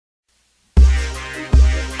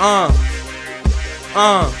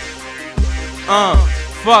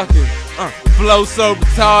Fuck it. Flow so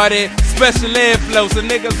retarded, special ed flow, so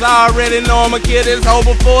niggas already know I'ma kill this hoe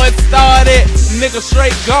before it started. Niggas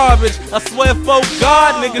straight garbage, I swear for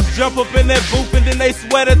God. Niggas jump up in that booth and then they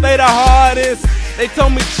swear that they the hardest. They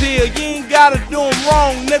told me chill, you ain't gotta do them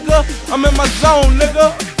wrong, nigga. I'm in my zone,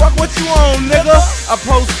 nigga. Fuck what you on, nigga. I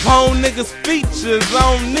postpone niggas' features, I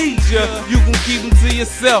don't need ya. You can keep them to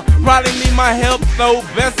yourself. Probably need my help though.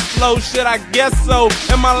 Best flow, shit, I guess so.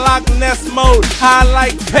 In my Loch Ness mode, high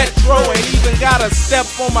like petrol. Ain't even gotta step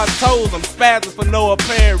on my toes. I'm spazzing for no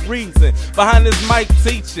apparent reason. Behind this mic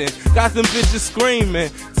teaching, got them bitches screaming.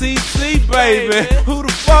 TC, baby, who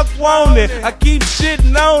the fuck want it? I keep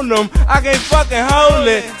shitting on them, I can't fucking hold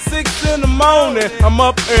it. 6 in the morning, I'm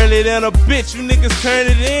up early than a bitch. You niggas turn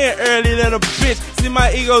it in early than a bitch. See,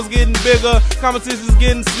 my ego's getting bigger, competition's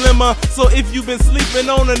getting slimmer. So if you been sleeping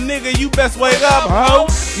on a nigga, you best wake up, ho.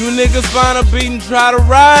 You niggas find a beat and try to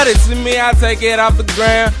ride it. See me, I take it off the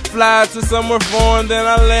ground, fly to somewhere foreign, then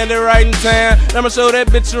I land it right in town. I'ma show that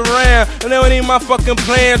bitch around, and they don't need my fucking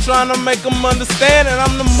plan. Trying to make them understand that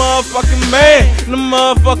I'm the motherfucking man, the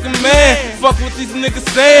motherfucking man. Fuck what these niggas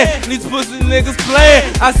saying, these pussy niggas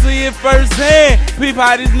playing. I see it firsthand. Peep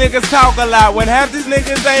how these niggas talk a lot, when half these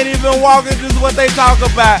niggas ain't even walking, this is what they talk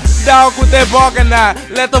about. Dog with that barking out,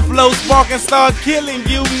 let the flow spark and start killing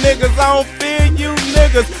you niggas. I don't fear you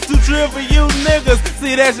niggas, too trill for you niggas.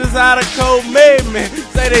 See, that's just how the code made me.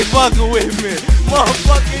 Say they fucking with me,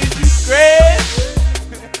 motherfucker, is you crazy?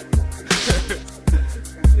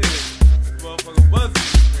 Motherfucker wasn't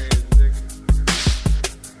crazy, nigga.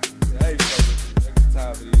 I ain't fucking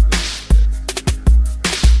time for these niggas.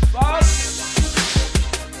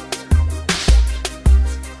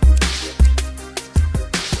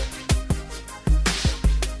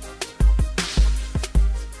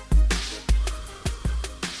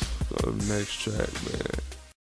 Next track, man.